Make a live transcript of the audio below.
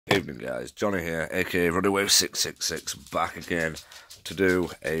Evening guys, Johnny here, aka Runaway666, back again to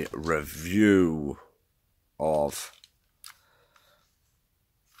do a review of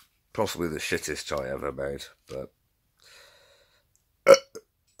possibly the shittest toy ever made, but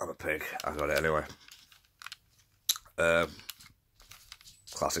I'm a pig, I got it anyway.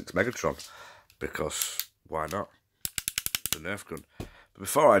 Classics Megatron, because why not? The Nerf gun. But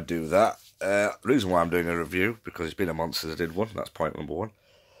before I do that, the reason why I'm doing a review, because it's been a month since I did one, that's point number one.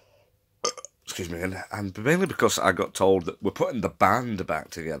 Excuse me, and mainly because I got told that we're putting the band back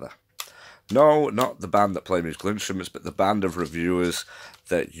together. No, not the band that play musical instruments, but the band of reviewers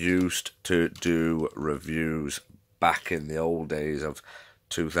that used to do reviews back in the old days of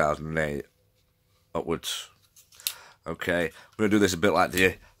 2008 upwards. Okay, we're going to do this a bit like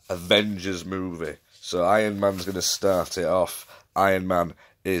the Avengers movie. So Iron Man's going to start it off. Iron Man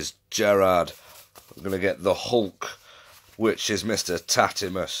is Gerard. We're going to get the Hulk, which is Mr.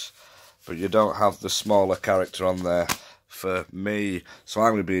 Tatimus. But you don't have the smaller character on there for me. So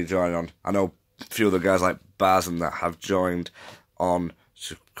I'm going to be joining on. I know a few of the guys like Baz and that have joined on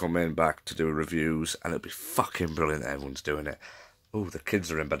to come in back to do reviews. And it'll be fucking brilliant that everyone's doing it. Oh, the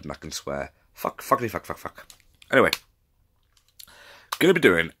kids are in bed and I can swear. Fuck. Anyway. Going to be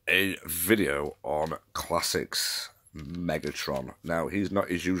doing a video on Classics Megatron. Now, he's not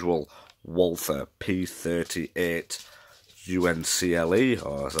his usual Walther P38 UNCLE,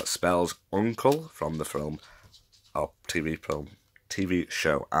 or as that spells, Uncle, from the film, or TV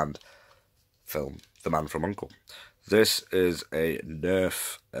show and film, The Man from Uncle. This is a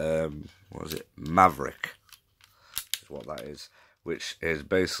Nerf, Maverick, is what that is, which is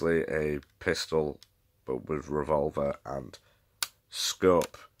basically a pistol, but with revolver and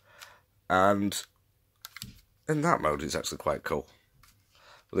scope. And in that mode, it's actually quite cool.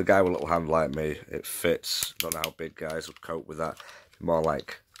 With a guy with a little hand like me, it fits. Don't know how big guys would cope with that. More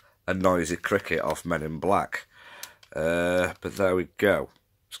like a noisy cricket off Men in Black. But there we go.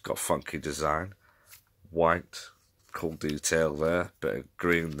 It's got funky design. White. Cool detail there. Bit of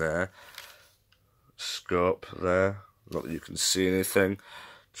green there. Scope there. Not that you can see anything.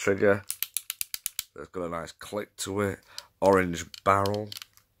 Trigger. It's got a nice click to it. Orange barrel.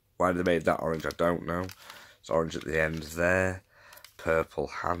 Why they made that orange, I don't know. It's orange at the end there. Purple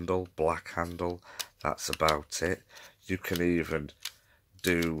handle, black handle, that's about it. You can even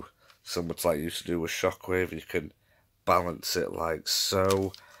do something like you used to do with Shockwave. You can balance it like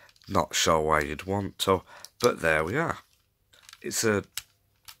so. Not sure why you'd want to, but there we are. It's a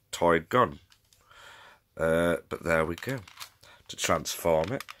toy gun. But there we go. To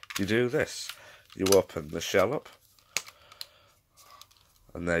transform it, you do this. You open the shell up,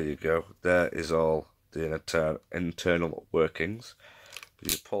 and there you go. There is all the internal workings.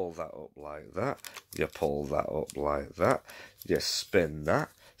 You pull that up like that. You pull that up like that. You spin that.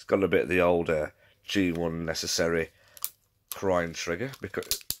 It's got a bit of the older G1 necessary groin trigger.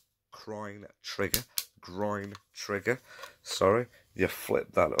 Sorry. You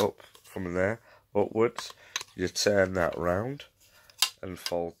flip that up from there upwards. You turn that round and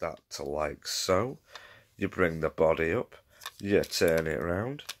fold that to like so. You bring the body up. You turn it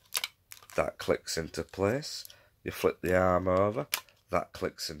round. That clicks into place. You flip the arm over. That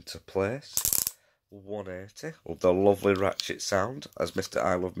clicks into place. 180 with the lovely ratchet sound, as Mr.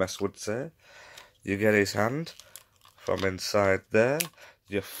 I Love Mess would say. You get his hand from inside there.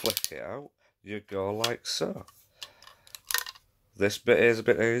 You flick it out. You go like so. This bit is a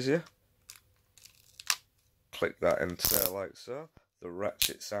bit easier. Click that into there like so. The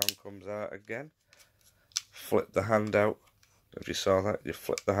ratchet sound comes out again. Flip the hand out. If you saw that, you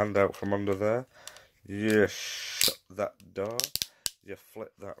flip the hand out from under there. You shut that door. You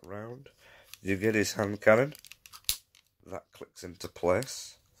flip that round. You get his hand cannon. That clicks into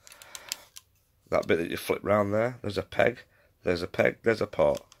place. That bit that you flip round there, there's a peg. There's a peg, there's a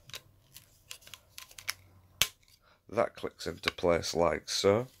port. That clicks into place like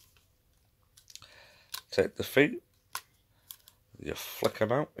so. Take the feet. You flick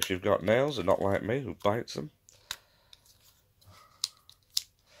them out if you've got nails and not like me who bites them.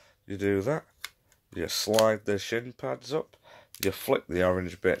 You do that. You slide the shin pads up. You flick the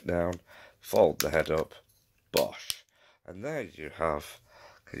orange bit down. Fold the head up. Bosh. And there you have.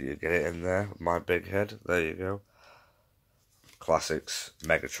 Can you get it in there with my big head? There you go. Classics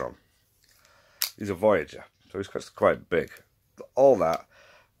Megatron. He's a Voyager, so he's quite big. All that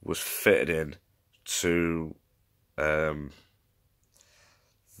was fitted in to the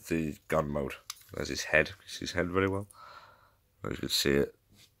gun mode. There's his head. You see his head very well. As you can see it.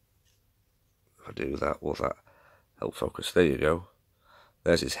 If I do that, will that help focus? There you go.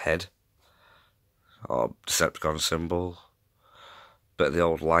 There's his head. Or Decepticon symbol. Bit of the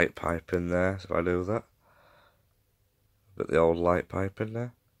old light pipe in there, so I do that. Bit of the old light pipe in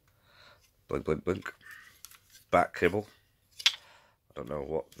there. Blink, blink, blink. Back kibble. I don't know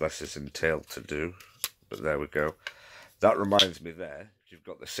what this is entailed to do, but there we go. That reminds me there, if you've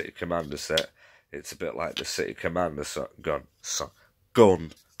got the City Commander set, it's a bit like the City Commander gun. I'll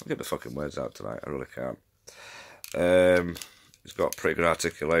get the fucking words out tonight, I really can't. It's got pretty good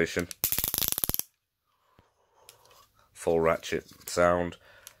articulation. Full ratchet sound.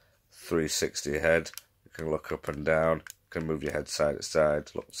 360 head. You can look up and down. You can move your head side to side,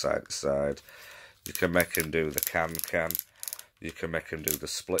 look side to side. You can make him do the can. You can make him do the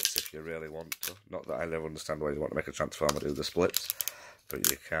splits if you really want to. Not that I never understand why you want to make a Transformer do the splits, but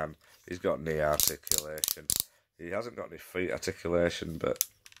you can. He's got knee articulation. He hasn't got any feet articulation, but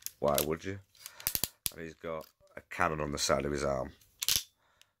why would you? And he's got a cannon on the side of his arm,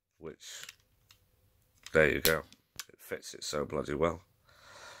 which, there you go. It fits it so bloody well.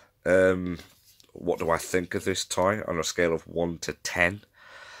 What do I think of this toy on a scale of 1 to 10?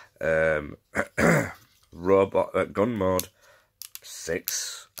 Robot gun mode,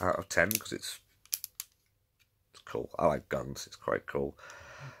 6 out of 10 because it's cool. I like guns; it's quite cool.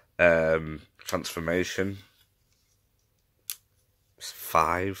 Transformation,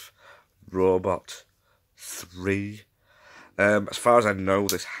 5. Robot, 3. As far as I know,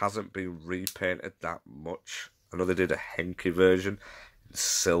 this hasn't been repainted that much. I know they did a Henke version in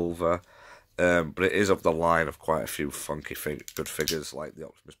silver, but it is of the line of quite a few funky good figures like the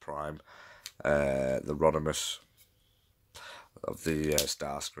Optimus Prime, the Rodimus of the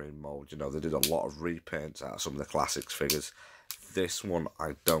Starscream mold. You know, they did a lot of repaints out of some of the classics figures. This one,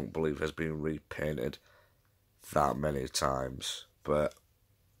 I don't believe has been repainted that many times, but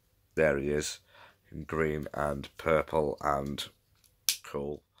there he is in green and purple and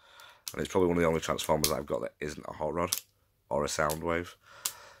cool. And it's probably one of the only Transformers that I've got that isn't a Hot Rod or a Soundwave.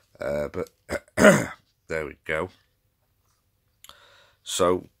 But there we go.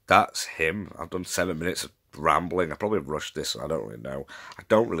 So that's him. I've done 7 minutes of rambling. I probably rushed this, I don't really know. I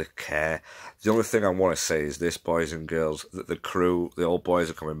don't really care. The only thing I want to say is this, boys and girls, that the crew, the old boys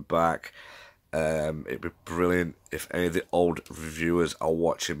are coming back. It'd be brilliant if any of the old reviewers are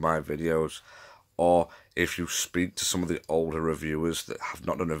watching my videos, or if you speak to some of the older reviewers that have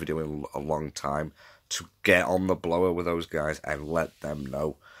not done a video in a long time, to get on the blower with those guys and let them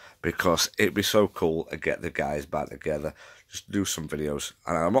know, because it'd be so cool to get the guys back together, just do some videos.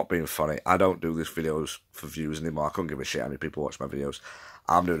 And I'm not being funny, I don't do these videos for views anymore. I couldn't give a shit how many people watch my videos.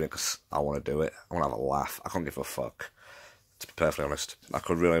 I'm doing it because I want to do it. I want to have a laugh. I can't give a fuck. To be perfectly honest, I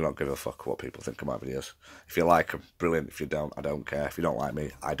could really not give a fuck what people think of my videos. If you like them, brilliant. If you don't, I don't care. If you don't like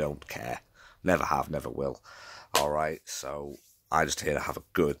me, I don't care. Never have, never will. Alright, so I'm just here to have a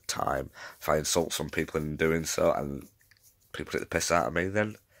good time. If I insult some people in doing so and people take the piss out of me,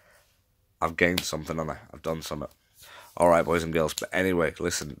 then I've gained something, haven't I? I've done something. Alright, boys and girls, but anyway,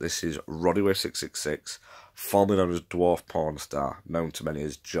 listen, this is Roddyway666, formerly known as Dwarf Porn Star, known to many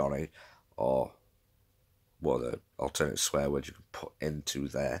as Johnny, or what are the alternate swear words you can put into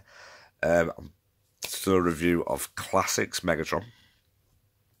there. It's a review of Classics Megatron.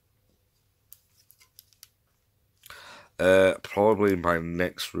 Probably my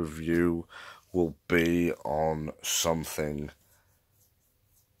next review will be on something,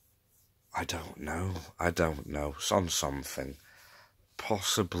 I don't know, it's on something,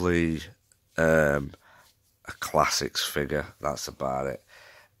 possibly a classics figure, that's about it.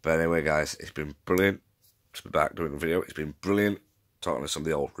 But anyway guys, it's been brilliant to be back doing a video. It's been brilliant talking to some of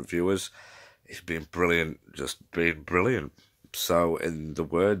the old reviewers. It's been brilliant just being brilliant. So in the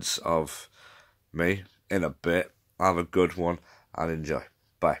words of me, in a bit, have a good one and enjoy.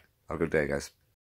 Bye. Have a good day, guys.